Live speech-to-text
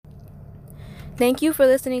Thank you for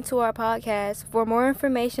listening to our podcast. For more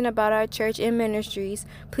information about our church and ministries,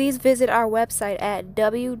 please visit our website at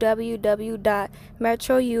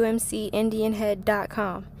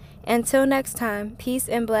www.metroumcindianhead.com. Until next time, peace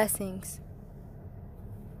and blessings.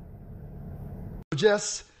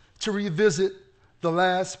 Just to revisit the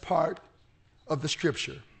last part of the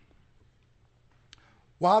scripture.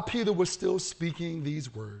 While Peter was still speaking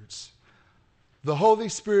these words, the Holy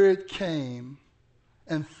Spirit came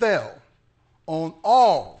and fell on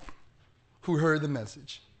all who heard the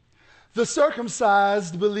message. The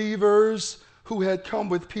circumcised believers who had come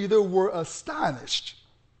with Peter were astonished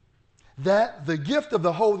that the gift of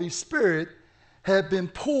the Holy Spirit had been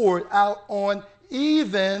poured out on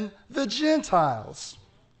even the Gentiles.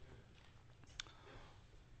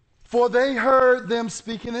 For they heard them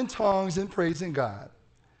speaking in tongues and praising God.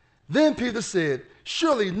 Then Peter said,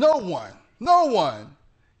 surely no one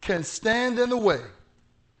can stand in the way.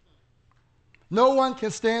 No one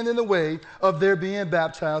can stand in the way of their being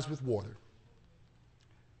baptized with water.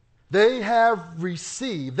 They have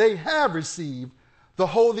received the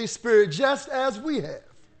Holy Spirit just as we have.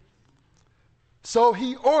 So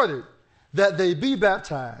he ordered that they be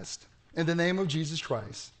baptized in the name of Jesus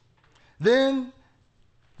Christ. Then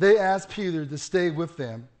they asked Peter to stay with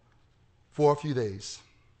them for a few days.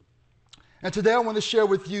 And today I want to share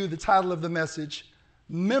with you the title of the message,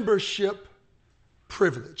 Membership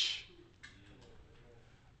Privilege.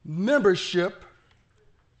 Membership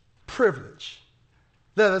privilege.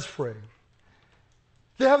 Let us pray.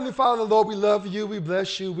 Dear Heavenly Father, Lord, we love you, we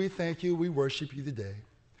bless you, we thank you, we worship you today.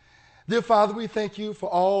 Dear Father, we thank you for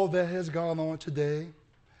all that has gone on today,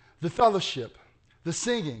 the fellowship, the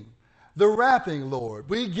singing, the rapping, Lord.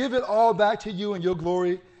 We give it all back to you in your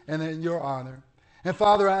glory and in your honor. And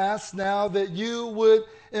Father, I ask now that you would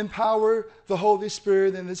empower the Holy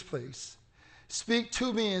Spirit in this place. Speak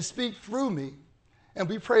to me and speak through me. And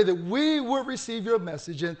we pray that we would receive your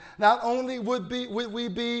message. And not only would we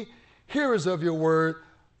be hearers of your word,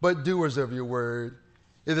 but doers of your word.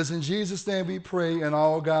 It is in Jesus' name we pray, and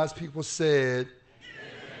all God's people said,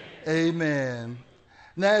 Amen. Amen.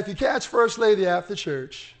 Now, if you catch First Lady after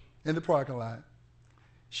church in the parking lot,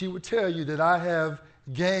 she would tell you that I have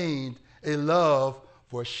gained a love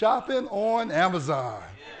for shopping on Amazon.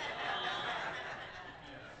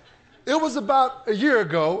 It was about a year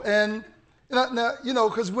ago, and now,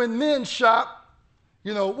 because when men shop,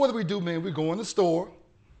 what do we do, men? We go in the store,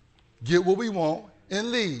 get what we want,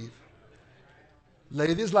 and leave.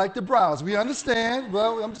 Ladies like to browse. We understand.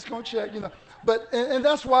 Well, I'm just going to check, But and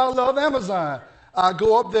that's why I love Amazon. I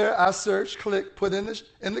go up there, I search, click, put in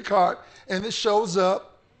the cart, and it shows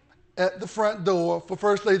up at the front door for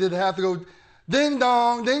First Lady to have to go ding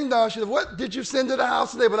dong, ding dong. She said, what did you send to the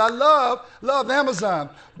house today? But I love Amazon.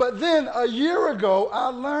 But then a year ago, I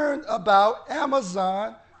learned about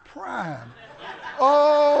Amazon Prime.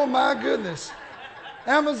 Oh my goodness.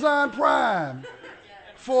 Amazon Prime.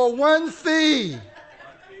 For one fee.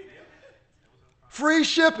 Free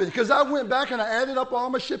shipping. Because I went back and I added up all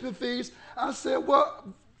my shipping fees. I said, well,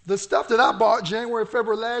 the stuff that I bought January,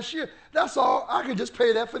 February last year, that's all. I can just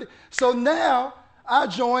pay that for it. So now I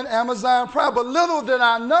joined Amazon Prime, but little did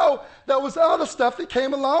I know there was other stuff that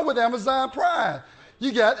came along with Amazon Prime.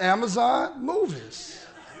 You got Amazon movies.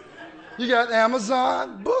 You got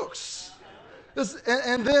Amazon books.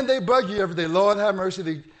 And then they bug you every day. Lord have mercy.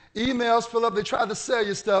 The emails fill up. They try to sell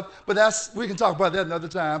you stuff, but we can talk about that another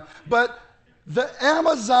time. But the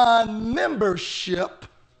Amazon membership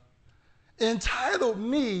entitled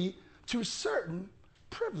me to certain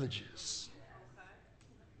privileges.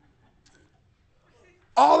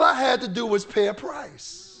 All I had to do was pay a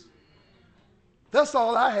price. That's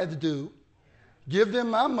all I had to do. Give them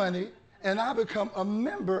my money, and I become a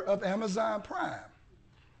member of Amazon Prime.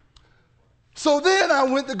 So then I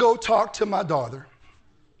went to go talk to my daughter.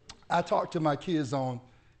 I talked to my kids on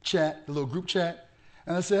chat, the little group chat,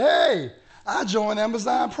 and I said, hey, I joined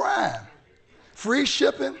Amazon Prime. Free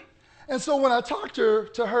shipping. And so when I talked to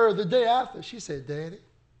her the day after, she said, Daddy,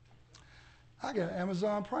 I got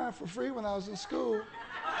Amazon Prime for free when I was in school.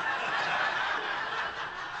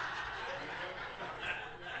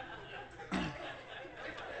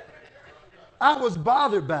 I was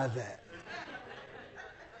bothered by that.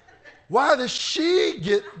 Why does she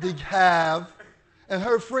get to have, and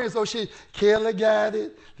her friends, Kayla got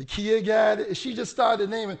it, the Kia got it, and she just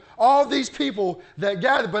started naming all these people that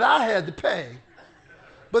got it, but I had to pay.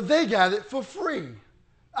 But they got it for free.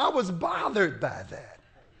 I was bothered by that.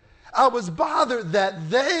 I was bothered that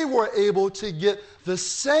they were able to get the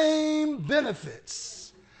same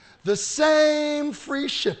benefits, the same free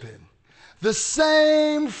shipping, the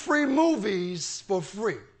same free movies for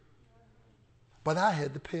free. but I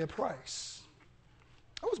had to pay a price.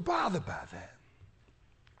 I was bothered by that.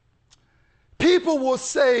 People will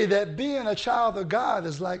say that being a child of God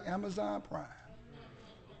is like Amazon Prime.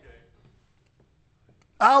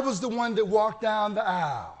 I was the one that walked down the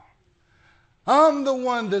aisle. I'm the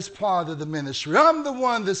one that's part of the ministry. I'm the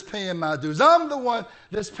one that's paying my dues. I'm the one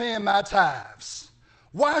that's paying my tithes.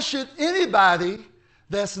 Why should anybody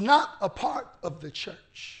that's not a part of the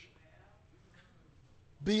church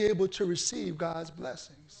be able to receive God's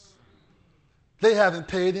blessings? They haven't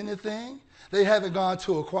paid anything. They haven't gone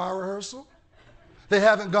to a choir rehearsal. They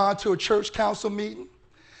haven't gone to a church council meeting.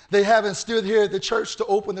 They haven't stood here at the church to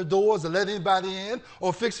open the doors and let anybody in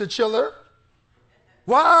or fix a chiller.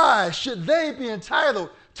 Why should they be entitled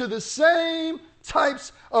to the same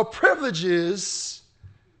types of privileges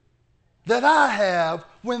that I have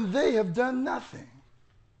when they have done nothing?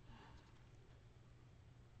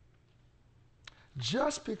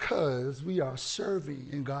 Just because we are serving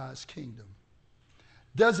in God's kingdom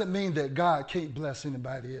doesn't mean that God can't bless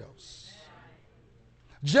anybody else.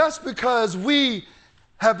 Just because we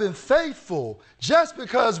have been faithful, just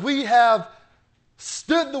because we have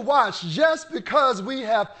stood the watch, just because we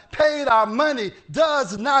have paid our money,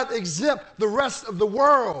 does not exempt the rest of the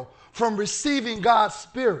world from receiving God's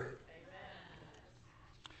Spirit.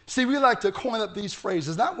 See, we like to coin up these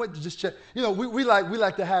phrases. Not what to just check. You know, we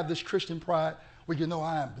like to have this Christian pride where, you know,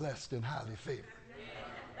 I am blessed and highly favored.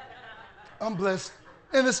 I'm blessed.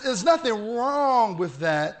 And there's nothing wrong with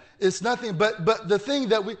that. It's nothing, but the thing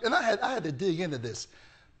that and I had to dig into this.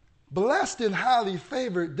 Blessed and highly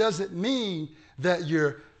favored doesn't mean that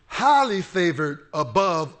you're highly favored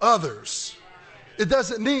above others. It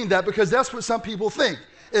doesn't mean that, because that's what some people think.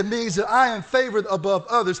 It means that I am favored above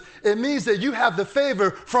others. It means that you have the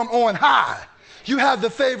favor from on high. You have the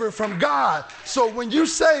favor from God. So when you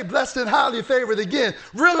say blessed and highly favored again,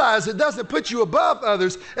 realize it doesn't put you above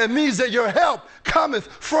others. It means that your help cometh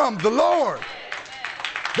from the Lord.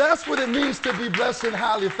 That's what it means to be blessed and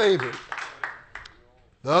highly favored.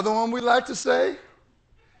 The other one we like to say,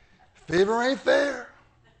 favor ain't fair.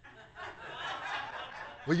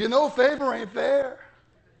 Well, you know favor ain't fair.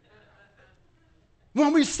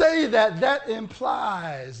 When we say that, that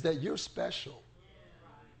implies that you're special.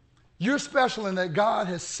 You're special in that God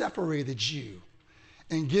has separated you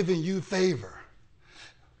and given you favor.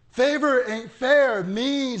 Favor ain't fair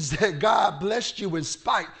means that God blessed you in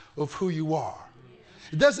spite of who you are.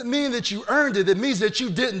 It doesn't mean that you earned it. It means that you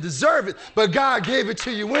didn't deserve it, but God gave it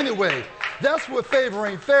to you anyway. That's what favor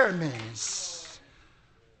ain't fair means.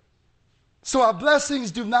 So our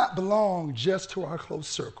blessings do not belong just to our close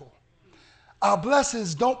circle. Our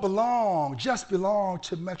blessings don't just belong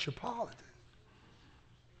to Metropolitan.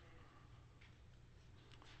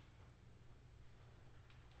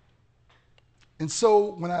 And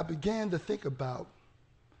so when I began to think about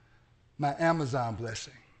my Amazon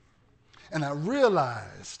blessing, and I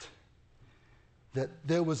realized that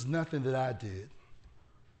there was nothing that I did.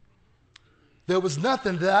 There was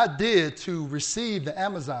nothing that I did to receive the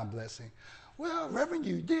Amazon blessing. Well, Reverend,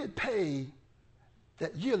 you did pay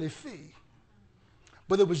that yearly fee.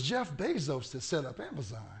 But it was Jeff Bezos that set up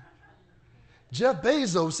Amazon. Jeff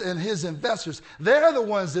Bezos and his investors, they're the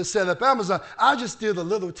ones that set up Amazon. I just did a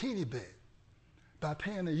little teeny bit by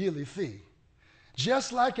paying a yearly fee.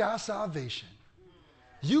 Just like our salvation.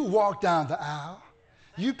 You walked down the aisle.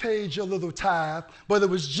 You paid your little tithe. But it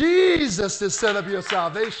was Jesus that set up your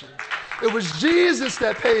salvation. It was Jesus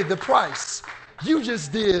that paid the price. You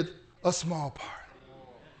just did a small part.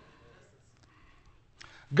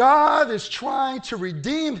 God is trying to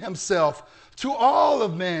redeem himself to all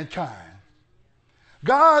of mankind.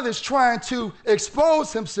 God is trying to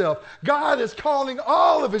expose himself. God is calling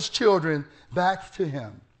all of his children back to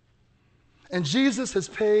him. And Jesus has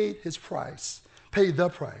paid his price, paid the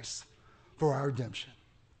price for our redemption.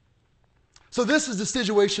 So this is the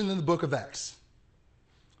situation in the book of Acts.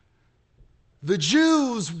 The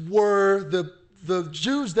Jews were, the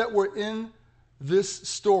Jews that were in this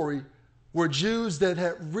story were Jews that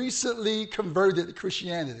had recently converted to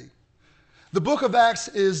Christianity. The book of Acts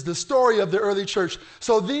is the story of the early church.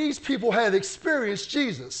 So these people had experienced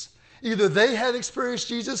Jesus. Either they had experienced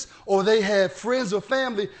Jesus or they had friends or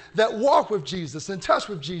family that walked with Jesus and touched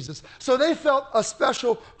with Jesus. So they felt a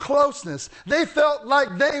special closeness. They felt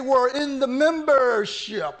like they were in the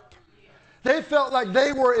membership. They felt like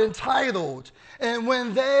they were entitled. And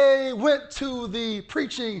when they went to the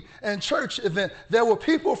preaching and church event, there were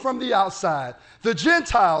people from the outside. The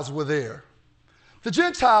Gentiles were there. The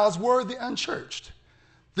Gentiles were the unchurched.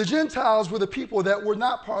 The Gentiles were the people that were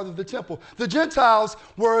not part of the temple. The Gentiles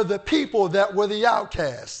were the people that were the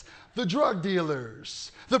outcasts, the drug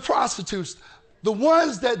dealers, the prostitutes, The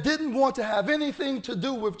ones that didn't want to have anything to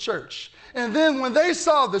do with church. And then when they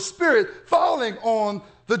saw the Spirit falling on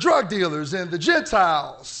the drug dealers and the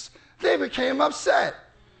Gentiles, they became upset.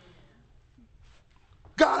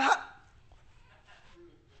 God,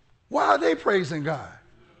 why are they praising God?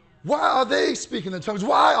 Why are they speaking in tongues?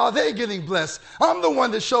 Why are they getting blessed? I'm the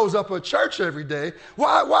one that shows up at church every day.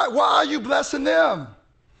 Why are you blessing them?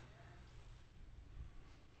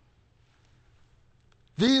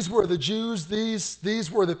 These were the Jews.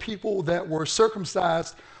 These were the people that were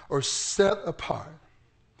circumcised or set apart.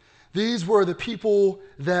 These were the people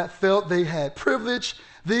that felt they had privilege.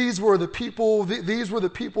 These were the people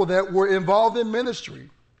that were involved in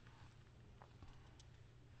ministry.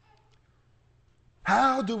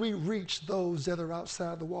 How do we reach those that are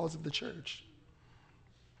outside the walls of the church?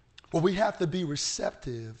 Well, we have to be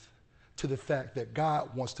receptive to the fact that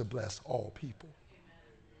God wants to bless all people.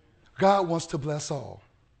 God wants to bless all.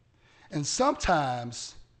 And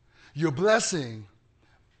sometimes your blessing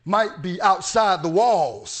might be outside the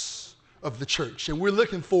walls of the church, and we're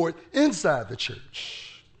looking for it inside the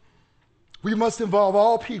church. We must involve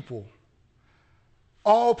all people.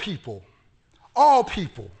 All people. All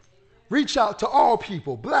people. Reach out to all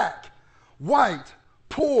people, black, white,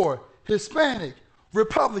 poor, Hispanic,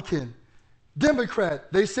 Republican,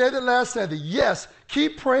 Democrat. They said it last Sunday. Yes,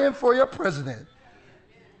 keep praying for your president.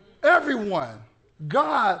 Everyone.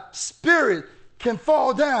 God's Spirit can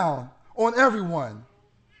fall down on everyone.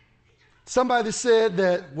 Somebody said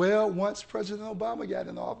that, well, once President Obama got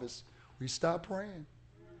in office, we stopped praying.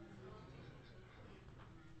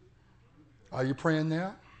 Are you praying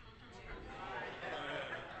now?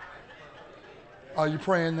 Are you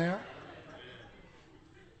praying now?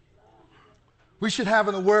 We should have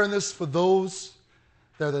an awareness for those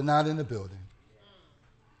that are not in the building.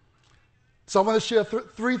 So I want to share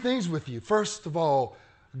three things with you. First of all,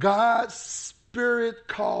 God's Spirit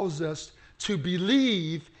calls us to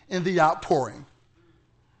believe in the outpouring.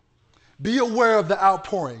 Be aware of the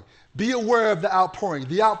outpouring. Be aware of the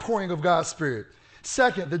outpouring of God's Spirit.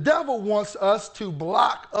 Second, the devil wants us to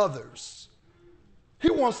block others. He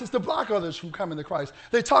wants us to block others from coming to Christ.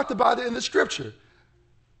 They talked about it in the scripture.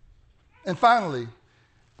 And finally,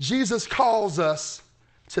 Jesus calls us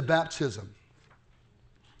to baptism.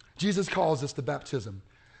 Jesus calls us to baptism.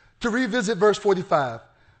 To revisit verse 45,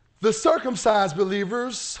 the circumcised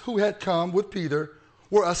believers who had come with Peter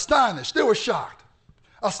were astonished. They were shocked.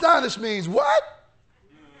 Astonished means what?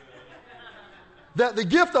 That the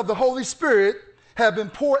gift of the Holy Spirit had been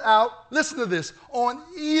poured out, listen to this, on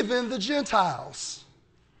even the Gentiles.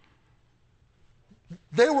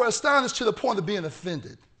 They were astonished to the point of being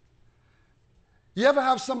offended. You ever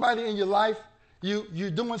have somebody in your life,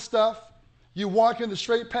 you're doing stuff, you walk in the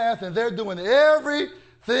straight path, and they're doing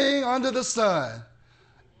everything under the sun,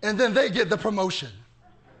 and then they get the promotion.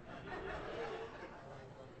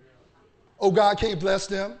 Oh, God can't bless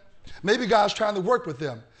them. Maybe God's trying to work with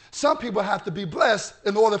them. Some people have to be blessed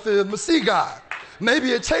in order for them to see God.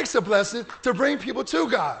 Maybe it takes a blessing to bring people to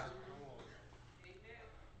God.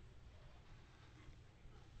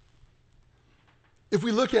 If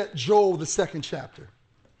we look at Joel, the 2nd chapter,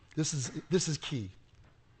 this is key.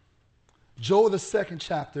 Joel, the 2nd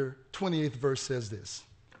chapter, 28th verse says this.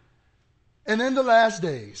 And in the last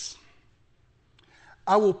days,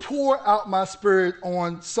 I will pour out my Spirit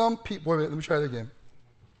on some people. Wait a minute, let me try it again.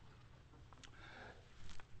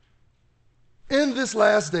 In this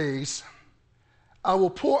last days, I will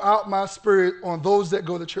pour out my Spirit on those that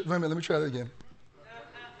go to church. Wait a minute, let me try that again.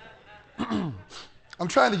 I'm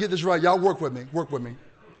trying to get this right. Y'all work with me. Work with me.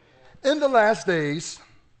 In the last days,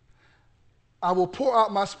 I will pour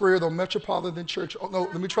out my Spirit on Metropolitan Church. Oh, no,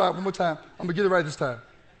 let me try it one more time. I'm going to get it right this time.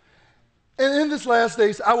 And in this last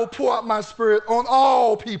days, I will pour out my Spirit on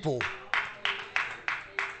all people.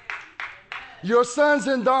 Your sons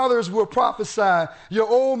and daughters will prophesy. Your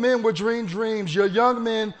old men will dream dreams. Your young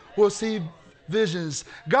men will see visions.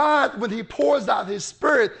 God, when he pours out his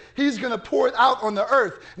Spirit, he's going to pour it out on the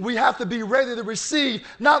earth. We have to be ready to receive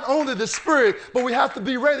not only the Spirit, but we have to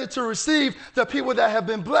be ready to receive the people that have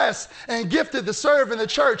been blessed and gifted to serve in the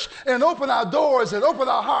church, and open our doors and open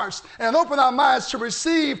our hearts and open our minds to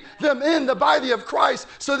receive them in the body of Christ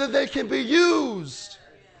so that they can be used.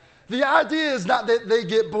 The idea is not that they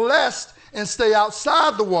get blessed and stay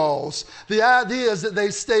outside the walls. The idea is that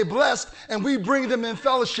they stay blessed and we bring them in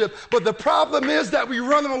fellowship. But the problem is that we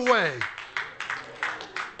run them away.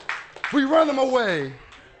 We run them away.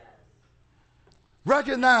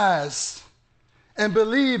 Recognize and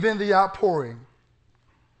believe in the outpouring.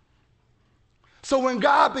 So when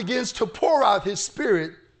God begins to pour out his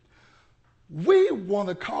Spirit, we want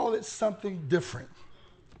to call it something different.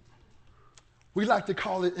 We like to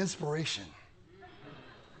call it inspiration.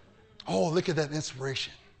 Oh, look at that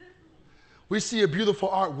inspiration. We see a beautiful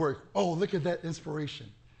artwork. Oh, look at that inspiration.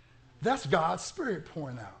 That's God's Spirit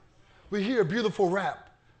pouring out. We hear a beautiful rap.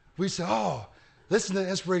 We say, oh, listen to the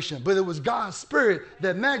inspiration. But it was God's Spirit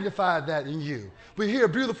that magnified that in you. We hear a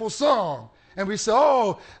beautiful song. And we say,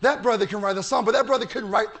 oh, that brother can write a song, but that brother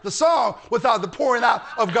couldn't write the song without the pouring out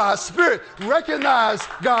of God's Spirit. Recognize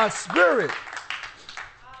God's Spirit.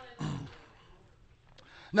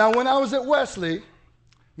 Now, when I was at Wesley,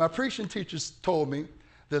 my preaching teachers told me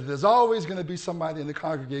that there's always going to be somebody in the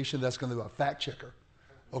congregation that's going to be a fact checker.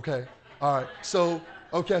 Okay? All right. So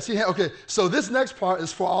this next part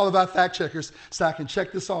is for all of our fact checkers, so I can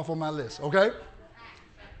check this off on my list. Okay?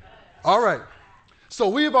 All right. So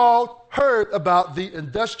we've all heard about the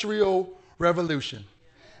Industrial Revolution.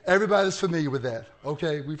 Everybody's familiar with that.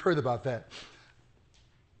 Okay? We've heard about that.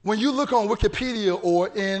 When you look on Wikipedia or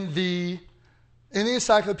in the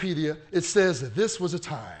encyclopedia, it says that this was a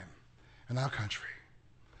time in our country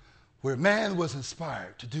where man was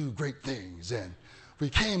inspired to do great things, and we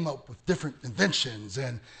came up with different inventions,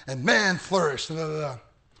 and man flourished. Blah, blah, blah.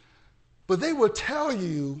 But they will tell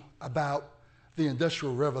you about the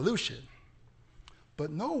Industrial Revolution, but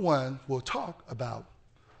no one will talk about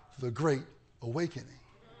the Great Awakening.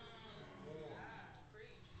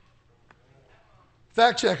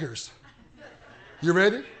 Fact checkers, you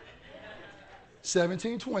ready?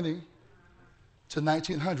 1720 to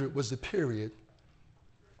 1900 was the period,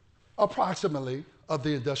 approximately, of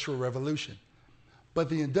the Industrial Revolution. But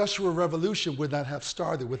the Industrial Revolution would not have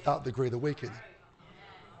started without the Great Awakening.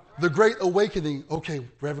 The Great Awakening, okay,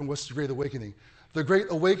 Reverend, what's the Great Awakening? The Great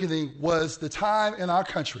Awakening was the time in our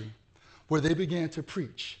country where they began to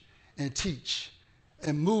preach and teach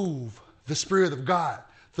and move the Spirit of God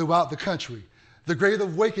throughout the country. The Great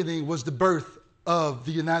Awakening was the birth of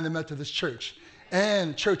the United Methodist Church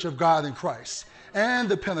and Church of God in Christ and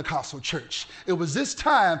the Pentecostal Church. It was this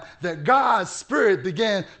time that God's Spirit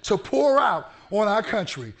began to pour out on our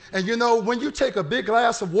country. And you know, when you take a big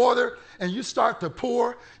glass of water and you start to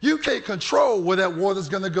pour, you can't control where that water's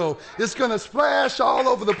going to go. It's going to splash all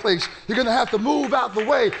over the place. You're going to have to move out the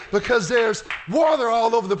way because there's water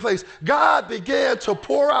all over the place. God began to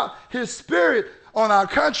pour out his Spirit on our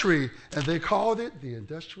country, and they called it the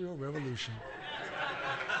Industrial Revolution.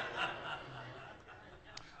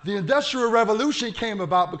 The Industrial Revolution came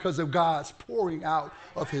about because of God's pouring out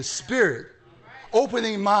of his Spirit,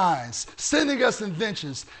 opening minds, sending us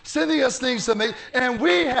inventions, sending us things to make, and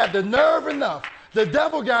we had the nerve enough. The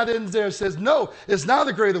devil got in there and says, no, it's not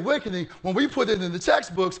a Great Awakening. When we put it in the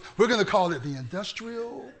textbooks, we're going to call it the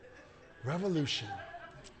Industrial Revolution.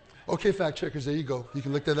 Okay, fact checkers, there you go. You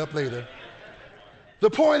can look that up later. The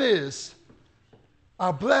point is,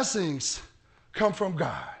 our blessings come from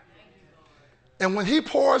God. And when he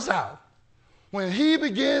pours out, when he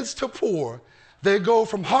begins to pour, they go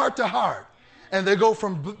from heart to heart, and they go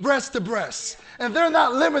from breast to breast. And they're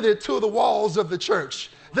not limited to the walls of the church.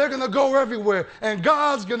 They're going to go everywhere, and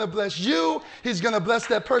God's going to bless you. He's going to bless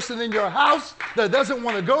that person in your house that doesn't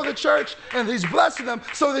want to go to church, and he's blessing them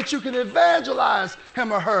so that you can evangelize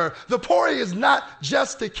him or her. The pouring is not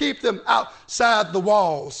just to keep them outside the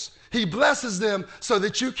walls. He blesses them so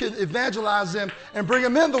that you can evangelize them and bring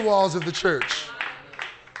them in the walls of the church.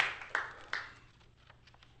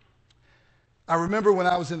 I remember when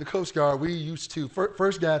I was in the Coast Guard, we used to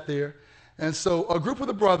first got there, and so a group of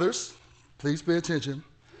the brothers, please pay attention,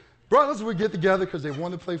 brothers would get together because they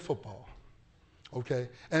wanted to play football, okay?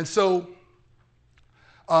 And so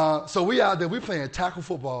we out there, we playing tackle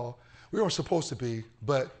football. We weren't supposed to be,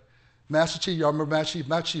 but Master Chief, y'all remember Master Chief?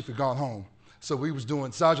 My chief had gone home. So we was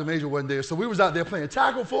doing, Sergeant Major wasn't there. So we was out there playing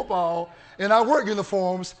tackle football in our work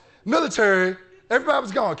uniforms, military. Everybody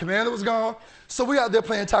was gone. Commander was gone. So we out there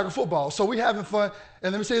playing tackle football. So we having fun.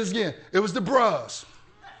 And let me say this again. It was the bros.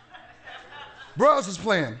 Bros was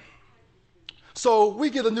playing. So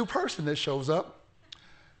we get a new person that shows up.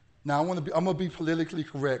 Now I'm gonna be politically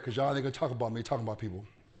correct because y'all ain't gonna talk about me talking about people.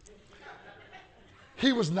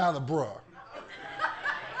 He was not a bro.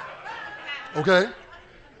 Okay?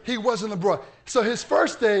 He wasn't a bro. So his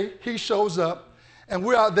first day, he shows up, and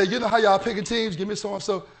we're out there. You know how y'all picking teams? Give me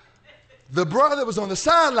so-and-so. The bro that was on the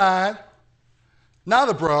sideline, not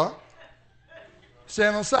a bro,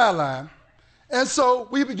 standing on the sideline. And so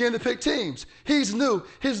we began to pick teams. He's new.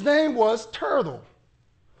 His name was Turtle.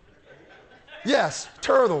 Yes,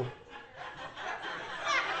 Turtle.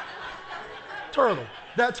 Turtle.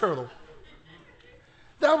 That Turtle.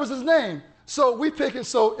 That was his name. So we pick it.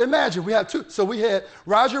 So imagine we have two. So we had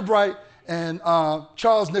Roger Bright and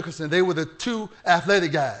Charles Nicholson. They were the two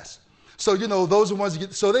athletic guys. So, those are the ones that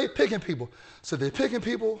get, so they picking people. So they're picking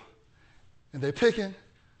people, and they're picking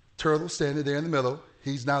Turtle standing there in the middle.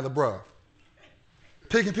 He's now the bruh.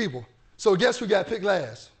 Picking people. So guess who got picked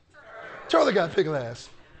last? Turtle got picked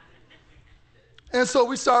last. And so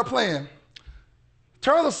we start playing.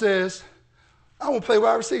 Turtle says, I want to play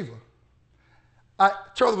wide receiver.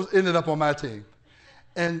 Turtle ended up on my team.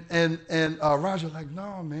 And Roger like,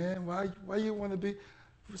 no, man, why you want to be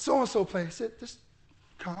so-and-so playing? He said, just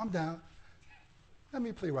calm down. Let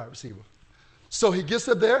me play wide receiver. So he gets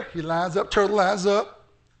up there, he lines up, Turtle lines up.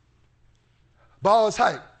 Ball is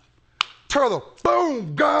hiked. Turtle,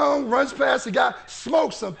 boom, gong, runs past the guy,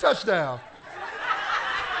 smokes him, touchdown.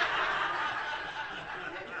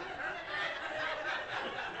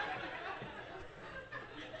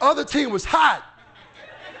 Other team was hot.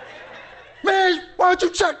 Man, why don't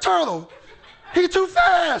you check Turtle? He too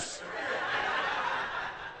fast.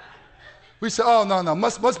 We said, oh, no,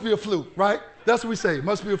 must be a fluke, right? That's what we say,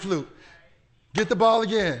 must be a fluke. Get the ball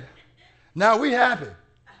again. Now we happy.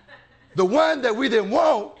 The one that we didn't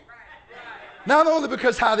want, not only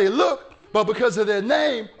because how they look, but because of their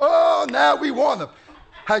name, oh, now we want them.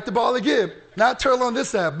 Hike the ball again. Now Turtle on this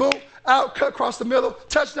side, boom, out, cut across the middle,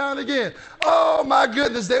 touchdown again. Oh, my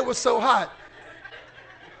goodness, they were so hot.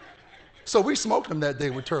 So we smoked them that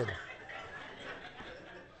day with Turtle.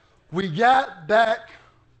 We got back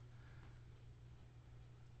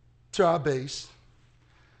to our base,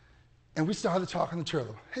 and we started talking to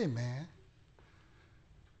Turtle. Hey, man,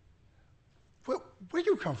 where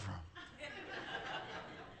you come from?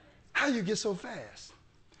 How you get so fast?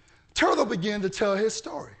 Turtle began to tell his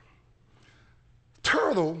story.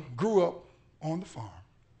 Turtle grew up on the farm.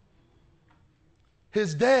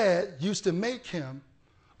 His dad used to make him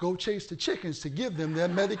go chase the chickens to give them their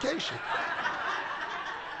medication.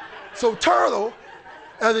 So Turtle,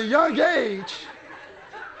 at a young age,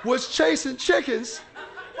 was chasing chickens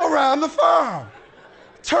around the farm.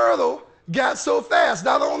 Turtle got so fast.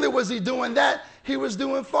 Not only was he doing that, he was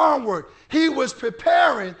doing farm work. He was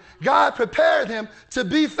preparing. God prepared him to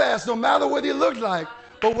be fast, no matter what he looked like,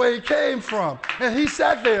 but where he came from. And he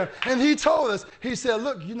sat there and he told us, he said,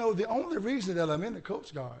 look, the only reason that I'm in the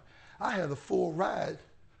Coast Guard, I had a full ride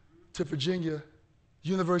to Virginia,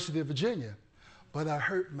 University of Virginia, but I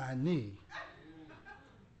hurt my knee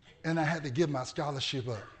and I had to give my scholarship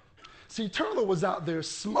up. See, Turtle was out there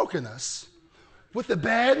smoking us with a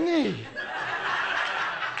bad knee.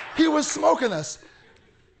 He was smoking us.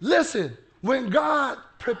 Listen, when God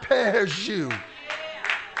prepares you,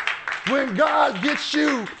 when God gets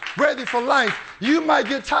you ready for life, you might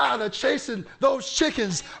get tired of chasing those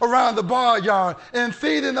chickens around the barnyard and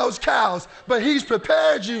feeding those cows, but he's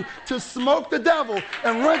prepared you to smoke the devil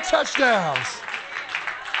and run touchdowns.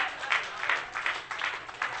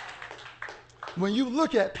 When you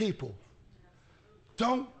look at people,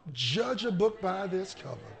 don't judge a book by its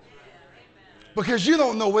cover, because you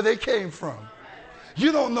don't know where they came from.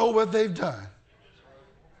 You don't know what they've done.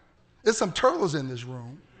 There's some turtles in this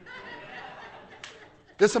room.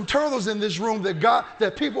 There's some turtles in this room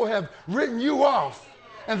that people have written you off,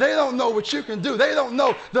 and they don't know what you can do. They don't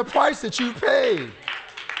know the price that you paid.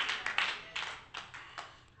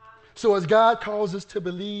 So as God calls us to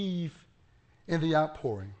believe in the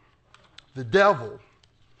outpouring, the devil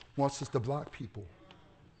wants us to block people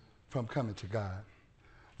from coming to God.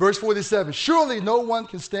 Verse 47, surely no one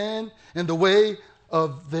can stand in the way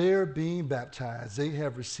of their being baptized. They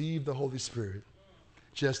have received the Holy Spirit,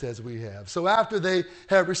 just as we have. So after they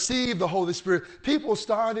have received the Holy Spirit, people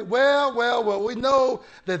started, well, we know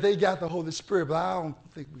that they got the Holy Spirit, but I don't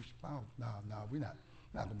think we're not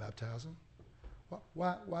going to baptize them.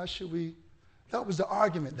 Why should we? That was the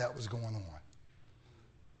argument that was going on.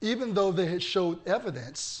 Even though they had showed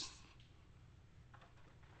evidence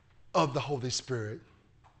of the Holy Spirit,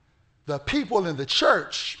 the people in the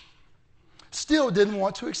church still didn't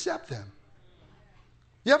want to accept them.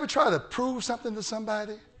 You ever try to prove something to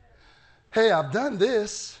somebody? Hey, I've done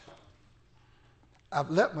this. I've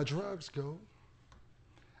let my drugs go.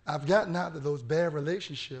 I've gotten out of those bad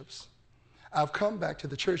relationships. I've come back to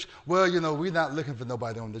the church. Well, we're not looking for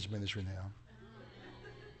nobody on this ministry now.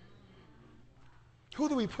 Who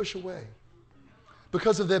do we push away?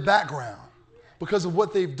 Because of their background, because of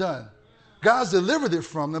what they've done. God's delivered it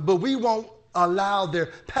from them, but we won't allow their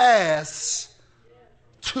past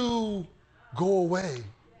to go away.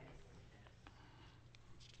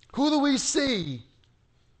 Who do we see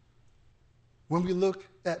when we look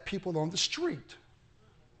at people on the street?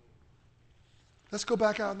 Let's go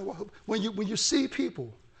back out in the world. When you see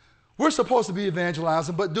people, we're supposed to be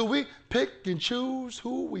evangelizing, but do we pick and choose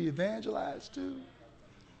who we evangelize to?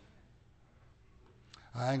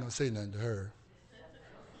 I ain't going to say nothing to her.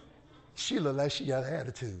 She look like she got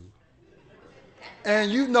attitude.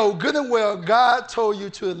 And you know good and well God told you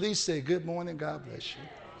to at least say, good morning, God bless you.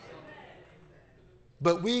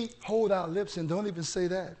 But we hold our lips and don't even say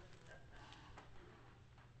that.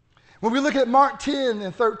 When we look at Mark 10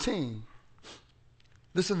 and 13,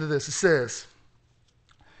 listen to this. It says,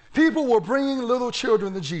 people were bringing little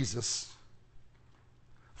children to Jesus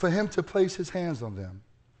for him to place his hands on them.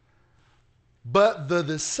 But the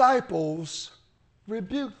disciples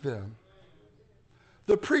rebuked them.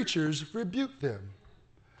 The preachers rebuked them.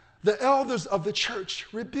 The elders of the church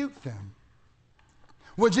rebuked them.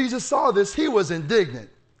 When Jesus saw this, he was indignant.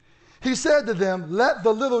 He said to them, let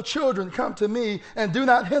the little children come to me and do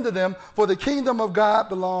not hinder them, for the kingdom of God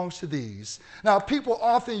belongs to these. Now, people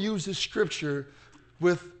often use this scripture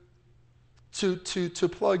to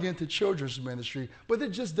plug into children's ministry, but it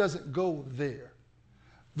just doesn't go there.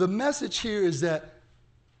 The message here is that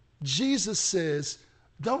Jesus says,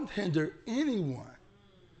 don't hinder anyone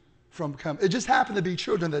from coming. It just happened to be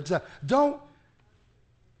children that time. Don't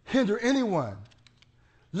hinder anyone.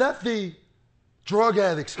 Let the drug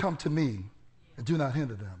addicts come to me and do not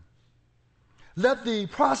hinder them. Let the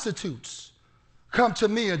prostitutes come to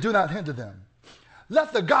me and do not hinder them.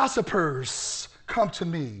 Let the gossipers come to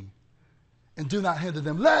me and do not hinder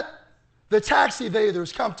them. Let the tax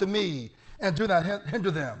evaders come to me and do not hinder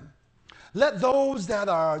them. Let those that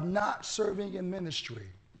are not serving in ministry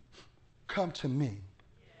come to me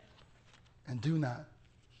and do not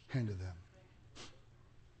hinder them.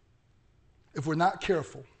 If we're not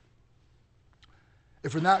careful,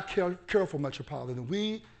 careful, Metropolitan,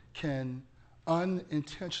 we can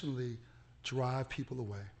unintentionally drive people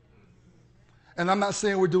away. And I'm not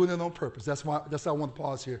saying we're doing it on purpose. That's why I want to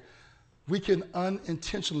pause here. We can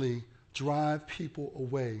unintentionally drive people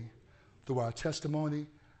away through our testimony,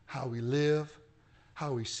 how we live,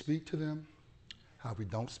 how we speak to them, how we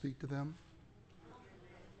don't speak to them,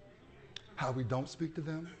 how we don't speak to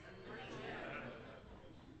them.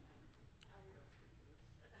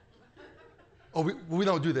 Oh, we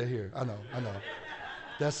don't do that here. I know.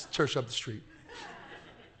 That's church up the street.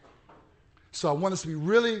 So I want us to be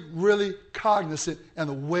really, really cognizant and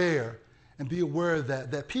aware and be aware of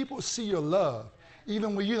that people see your love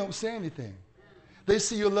even when you don't say anything. They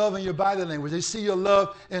see your love in your body language. They see your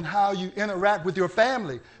love in how you interact with your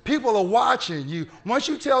family. People are watching you. Once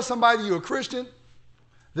you tell somebody you're a Christian,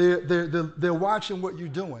 they're watching what you're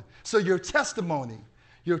doing. So your testimony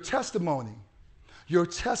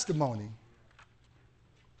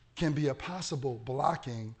can be a possible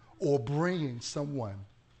blocking or bringing someone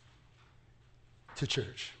to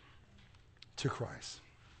church, to Christ.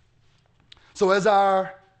 So as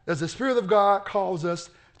the Spirit of God calls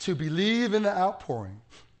us to believe in the outpouring,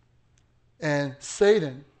 and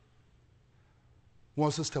Satan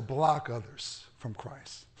wants us to block others from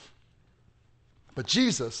Christ. But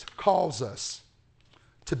Jesus calls us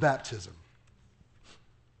to baptism.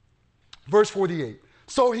 Verse 48.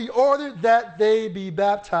 So he ordered that they be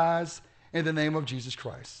baptized in the name of Jesus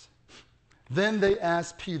Christ. Then they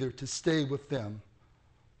asked Peter to stay with them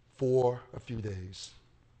for a few days.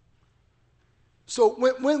 So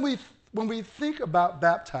when we think about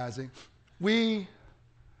baptizing, we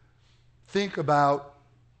think about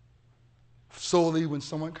solely when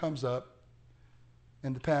someone comes up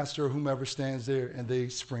and the pastor or whomever stands there and they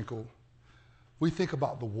sprinkle. We think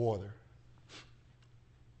about the water.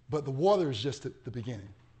 But the water is just the beginning.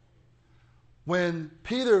 When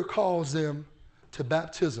Peter calls them to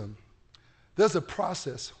baptism, there's a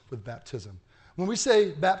process with baptism. When we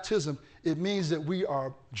say baptism, it means that we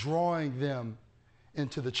are drawing them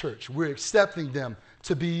into the church. We're accepting them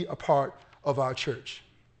to be a part of our church.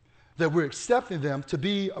 That we're accepting them to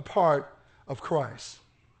be a part of Christ.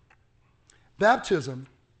 Baptism,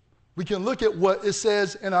 we can look at what it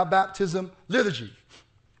says in our baptism liturgy.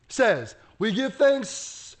 It says, we give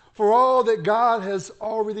thanks for all that God has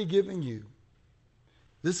already given you.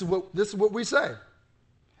 This is what we say.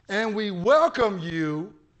 And we welcome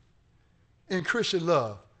you in Christian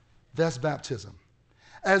love. That's baptism.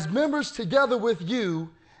 As members together with you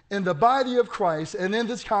in the body of Christ and in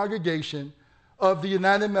this congregation of the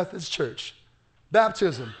United Methodist Church.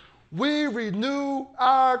 Baptism. We renew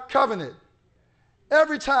our covenant.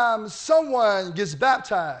 Every time someone gets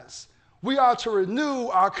baptized, we are to renew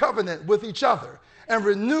our covenant with each other and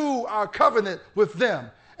renew our covenant with them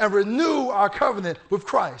and renew our covenant with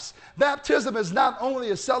Christ. Baptism is not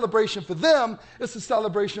only a celebration for them, it's a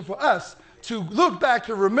celebration for us to look back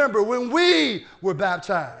and remember when we were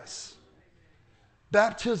baptized.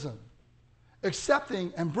 Baptism,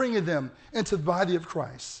 accepting and bringing them into the body of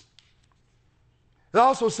Christ. It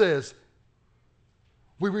also says,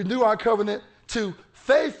 We renew our covenant to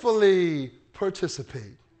faithfully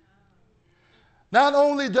participate. Not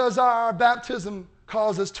only does our baptism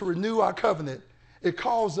cause us to renew our covenant, it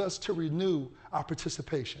calls us to renew our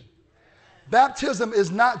participation. Baptism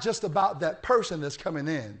is not just about that person that's coming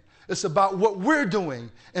in. It's about what we're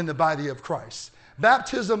doing in the body of Christ.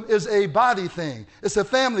 Baptism is a body thing. It's a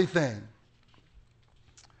family thing.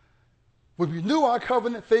 We renew our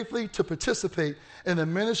covenant faithfully to participate in the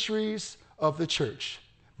ministries of the church.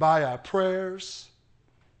 By our prayers,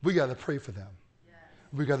 we got to pray for them. Yes.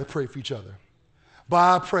 We got to pray for each other.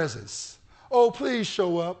 By our presence. Oh, please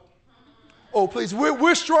show up. Oh, please.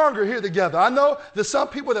 We're stronger here together. I know there's some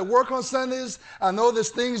people that work on Sundays. I know there's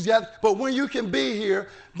things yet, but when you can be here,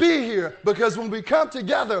 because when we come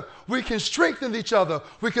together, we can strengthen each other.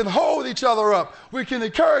 We can hold each other up. We can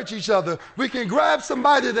encourage each other. We can grab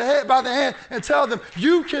somebody by the hand and tell them,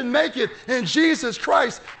 you can make it in Jesus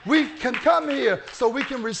Christ. We can come here so we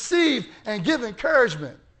can receive and give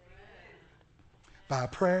encouragement. By our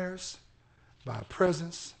prayers, by our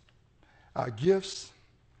presence, our gifts,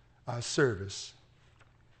 our service,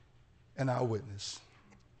 and our witness.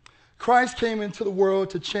 Christ came into the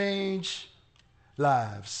world to change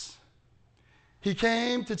lives. He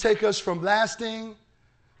came to take us from lasting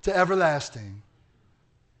to everlasting,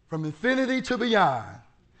 from infinity to beyond.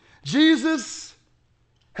 Jesus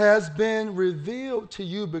has been revealed to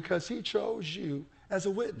you because he chose you as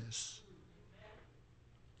a witness.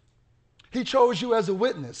 He chose you as a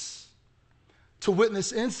witness to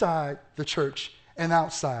witness inside the church and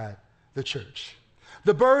outside the church.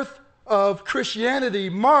 The birth of Christianity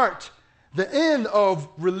marked the end of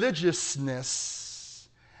religiousness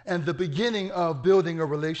and the beginning of building a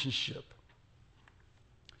relationship.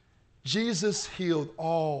 Jesus healed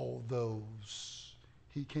all those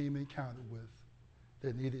he came in encounter with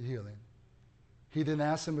that needed healing. He didn't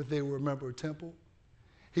ask them if they were a member of a temple.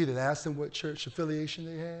 He didn't ask them what church affiliation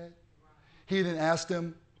they had. He didn't ask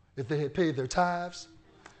them if they had paid their tithes.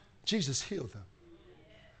 Jesus healed them.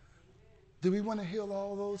 Do we want to heal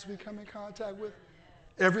all those we come in contact with?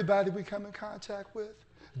 Everybody we come in contact with?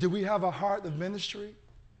 Do we have a heart of ministry?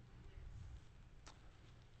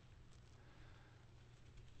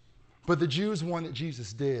 But the Jews wanted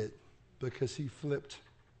Jesus dead because he flipped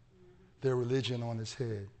their religion on his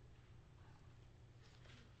head.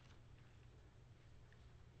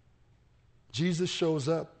 Jesus shows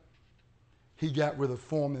up. He got rid of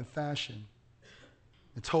form and fashion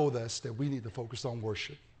and told us that we need to focus on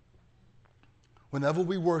worship. Whenever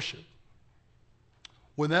we worship,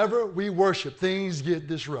 things get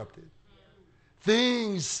disrupted.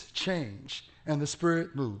 Things change, and the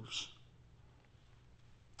Spirit moves.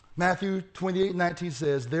 Matthew 28:19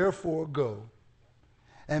 says, therefore go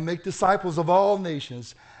and make disciples of all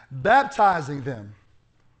nations, baptizing them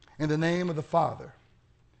in the name of the Father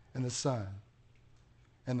and the Son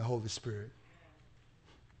and the Holy Spirit.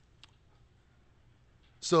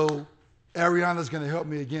 So Ariana's going to help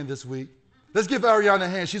me again this week. Let's give Ariana a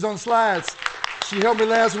hand. She's on the slides. She helped me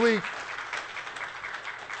last week.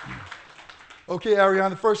 Okay,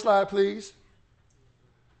 Ariana, first slide, please.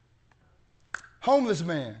 Homeless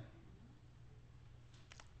man.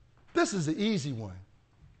 This is the easy one,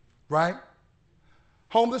 right?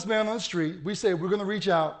 Homeless man on the street. We say we're going to reach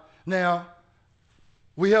out. Now,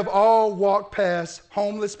 we have all walked past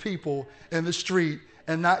homeless people in the street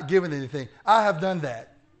and not given anything. I have done that.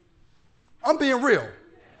 I'm being real.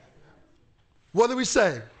 What do we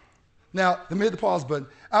say? Now, let me hit the pause button.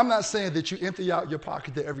 I'm not saying that you empty out your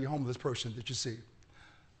pocket to every homeless person that you see.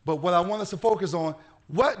 But what I want us to focus on,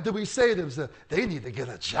 what do we say to them? They need to get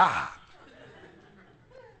a job.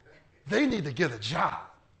 They need to get a job.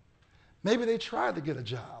 Maybe they tried to get a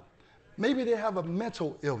job. Maybe they have a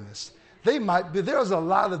mental illness. They might be. There's a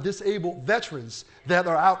lot of disabled veterans that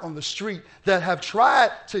are out on the street that have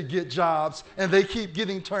tried to get jobs and they keep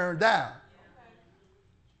getting turned down.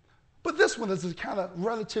 But this one is a kind of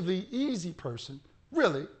relatively easy person,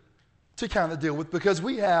 really, to kind of deal with because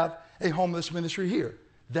we have a homeless ministry here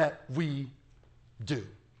that we do.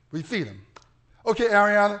 We feed them. Okay,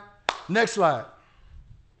 Ariana, next slide.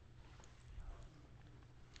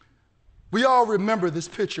 We all remember this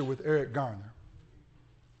picture with Eric Garner.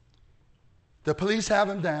 The police have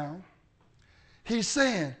him down. He's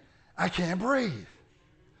saying, I can't breathe.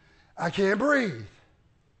 I can't breathe.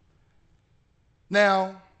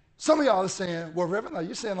 Now, some of y'all are saying, well, Reverend, are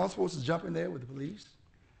you saying I'm supposed to jump in there with the police?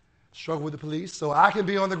 Struggle with the police? So I can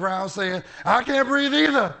be on the ground saying, I can't breathe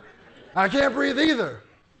either. I can't breathe either.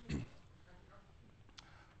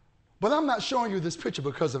 But I'm not showing you this picture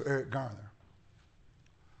because of Eric Garner.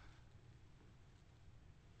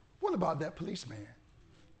 What about that policeman?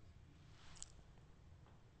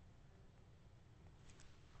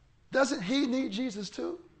 doesn't he need Jesus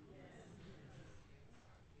too?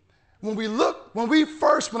 When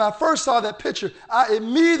I first saw that picture, I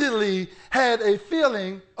immediately had a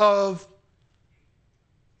feeling of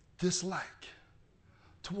dislike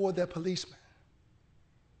toward that policeman.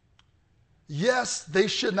 Yes, they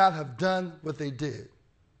should not have done what they did.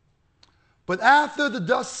 But after the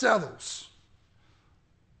dust settles,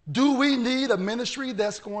 do we need a ministry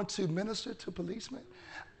that's going to minister to policemen?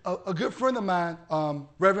 A good friend of mine,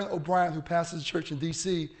 Reverend O'Brien, who pastors a church in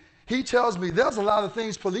D.C., he tells me there's a lot of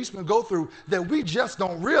things policemen go through that we just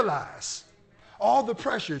don't realize. All the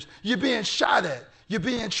pressures. You're being shot at. You're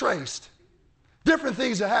being traced. Different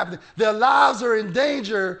things are happening. Their lives are in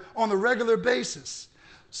danger on a regular basis.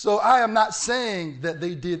 So I am not saying that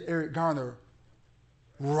they did Eric Garner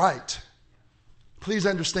right. Please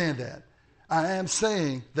understand that. I am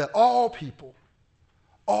saying that all people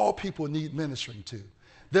need ministering to.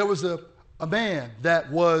 There was a man that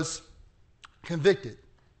was convicted.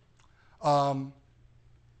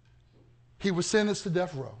 He was sentenced to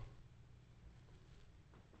death row.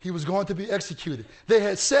 He was going to be executed. They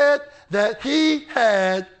had said that he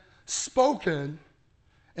had spoken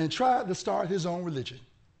and tried to start his own religion.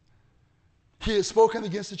 He had spoken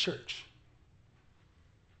against the church.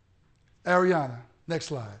 Ariana, next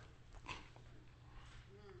slide.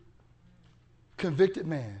 Convicted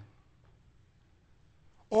man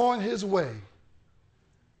on his way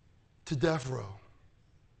to death row.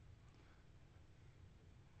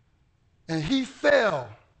 And he fell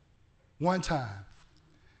one time,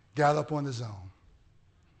 got up on his own.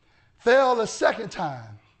 Fell a second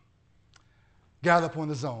time, got up on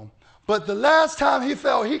his own. But the last time he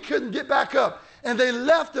fell, he couldn't get back up. And they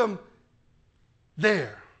left him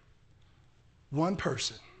there. One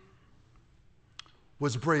person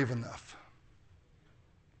was brave enough.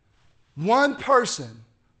 One person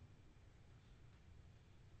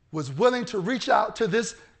was willing to reach out to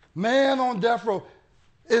this man on death row.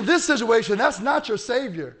 In this situation, that's not your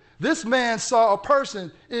Savior. This man saw a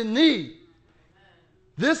person in need.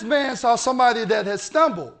 This man saw somebody that had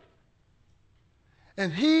stumbled.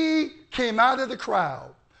 And he came out of the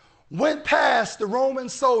crowd, went past the Roman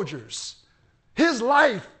soldiers. His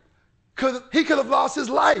life, he could have lost his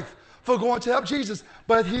life for going to help Jesus,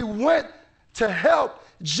 but he went to help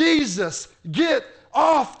Jesus get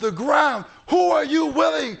off the ground. Who are you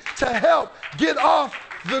willing to help get off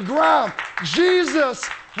the ground? Jesus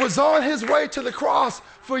was on his way to the cross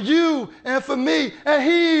for you and for me, and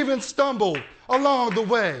he even stumbled along the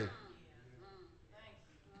way.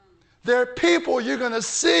 There are people you're going to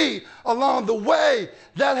see along the way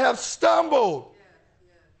that have stumbled,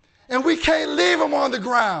 and we can't leave them on the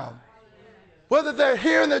ground. Whether they're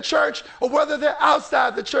here in the church or whether they're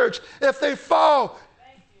outside the church, if they fall,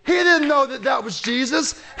 he didn't know that that was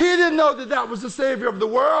Jesus. He didn't know that that was the Savior of the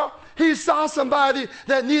world. He saw somebody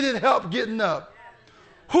that needed help getting up.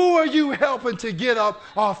 Who are you helping to get up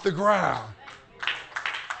off the ground?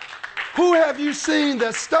 Who have you seen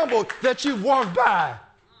that stumbled that you've walked by?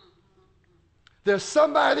 There's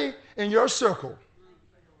somebody in your circle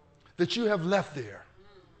that you have left there.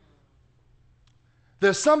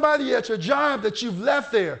 There's somebody at your job that you've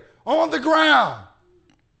left there on the ground.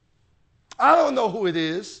 I don't know who it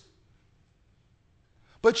is,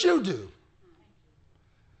 but you do.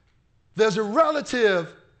 There's a relative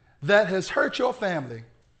that has hurt your family.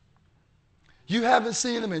 You haven't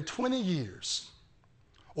seen them in 20 years,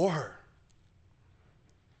 or her.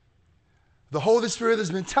 The Holy Spirit has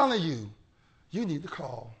been telling you, you need to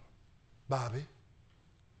call Bobby.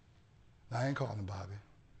 I ain't calling Bobby.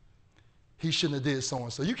 He shouldn't have did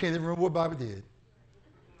so-and-so. You can't even remember what Bobby did.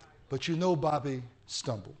 But you know Bobby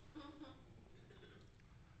stumbled.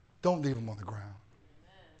 Don't leave him on the ground.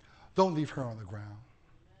 Don't leave her on the ground.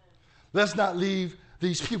 Let's not leave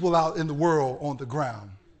these people out in the world on the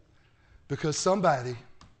ground, because somebody,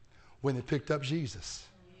 when they picked up Jesus,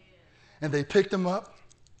 and they picked him up,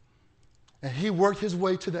 and he worked his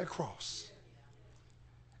way to that cross,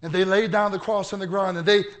 and they laid down the cross on the ground, and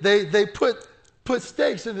they put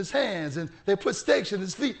stakes in his hands, and they put stakes in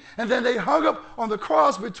his feet, and then they hung up on the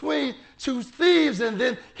cross between two thieves, and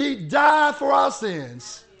then he died for our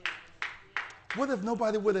sins. What if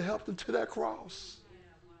nobody would have helped him to that cross?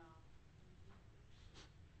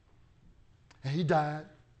 And he died.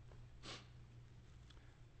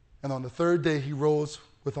 And on the third day, he rose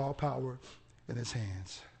with all power in his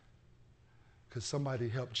hands, because somebody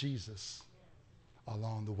helped Jesus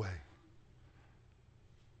along the way.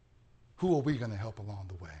 Who are we going to help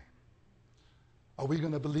along the way? Are we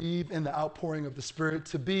going to believe in the outpouring of the Spirit,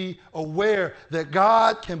 to be aware that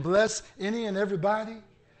God can bless any and everybody,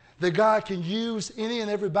 that God can use any and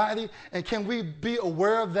everybody? And can we be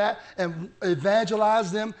aware of that and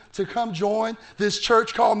evangelize them to come join this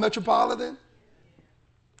church called Metropolitan?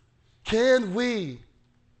 Can we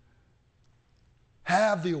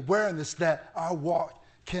have the awareness that our walk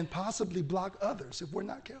can possibly block others if we're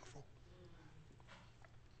not careful?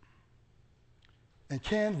 And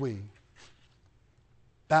can we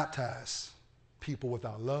baptize people with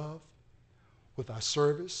our love, with our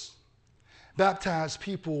service? Baptize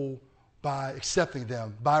people by accepting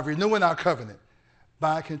them, by renewing our covenant,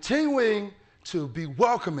 by continuing to be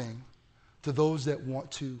welcoming to those that want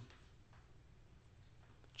to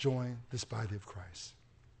join this body of Christ.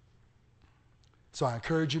 So I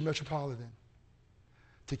encourage you, Metropolitan,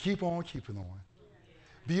 to keep on keeping on.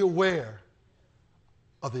 Be aware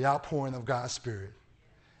of the outpouring of God's Spirit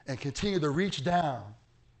and continue to reach down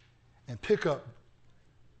and pick up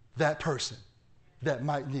that person that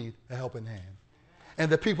might need a helping hand.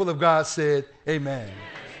 And the people of God said, amen.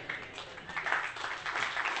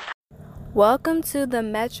 Welcome to the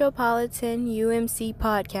Metropolitan UMC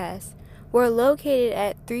podcast. We're located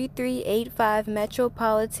at 3385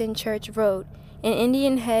 Metropolitan Church Road in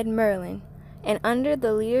Indian Head, Maryland, and under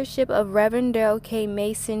the leadership of Reverend Darrell K.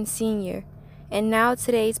 Mason Sr. And now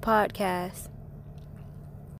today's podcast.